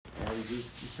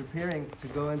preparing to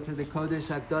go into the Kodesh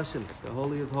HaKadoshim, the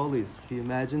Holy of Holies. Can you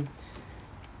imagine?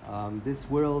 This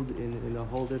world in a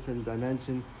whole different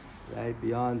dimension, right,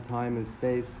 beyond time and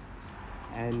space.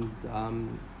 And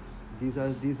these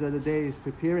are the days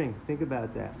preparing. Think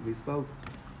about that. We spoke.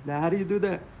 Now, how do you do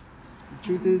that? The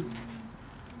truth is,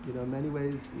 in many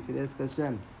ways, you can ask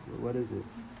Hashem, what is it?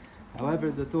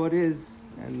 However, the thought is,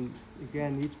 and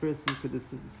again, each person could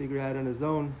figure out on his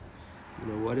own,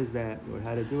 what is that or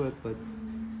how to do it. But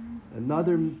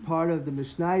another part of the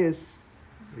Mishnayos,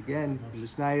 again, the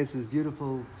Mishnayos is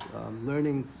beautiful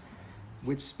learnings,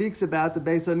 which speaks about the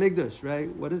Beis HaMikdash,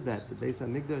 right? What is that? The Beis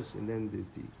HaMikdash, and then there's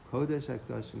the Kodesh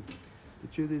HaKadoshim. The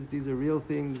truth is, these are real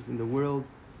things in the world,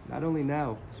 not only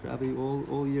now, it's probably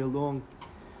all year long.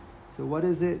 So what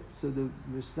is it? So the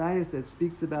Mishnayos that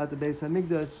speaks about the Beis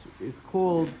HaMikdash is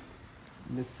called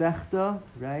Mesechta,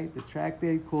 right? The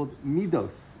tractate called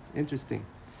Midos. Interesting.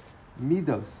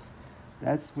 Midos.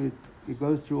 That's what it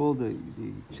goes through all the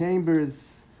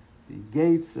chambers, the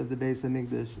gates of the Beis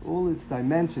HaMikdash, all its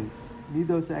dimensions.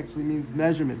 Midos actually means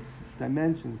measurements,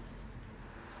 dimensions.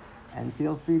 And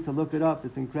feel free to look it up.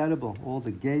 It's incredible. All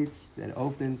the gates that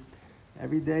open.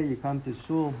 Every day you come to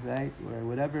shul, right, or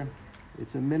whatever.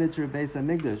 It's a miniature Beis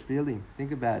HaMikdash, really.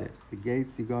 Think about it. The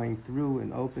gates you're going through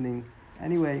and opening.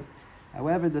 Anyway,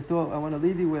 however, the thought I want to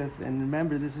leave you with, and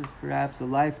remember, this is perhaps a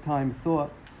lifetime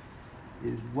thought,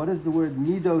 is what does the word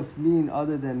midos mean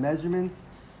other than measurements?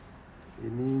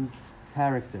 It means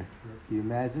character. Can you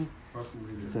imagine?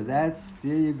 So there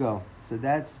you go. So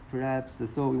that's perhaps the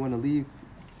thought we want to leave.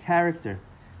 Character.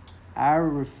 Our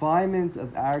refinement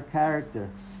of our character.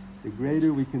 The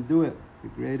greater we can do it, the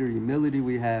greater humility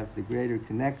we have, the greater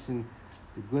connection,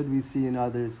 the good we see in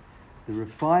others, the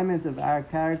refinement of our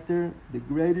character, the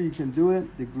greater you can do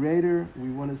it, the greater we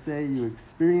want to say you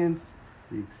experience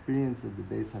the experience of the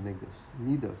Beis HaMikdash.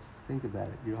 Midos. Think about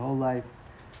it. Your whole life,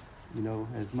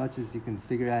 as much as you can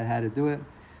figure out how to do it,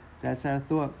 that's our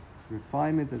thought.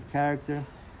 Refinement of character.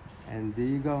 And there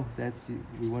you go.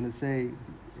 We want to say,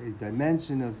 a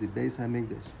dimension of the Beis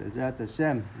HaMikdash. Bezrat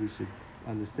Hashem, we should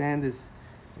understand this,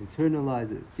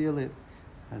 internalize it, feel it.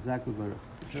 Hazak u'Baruch.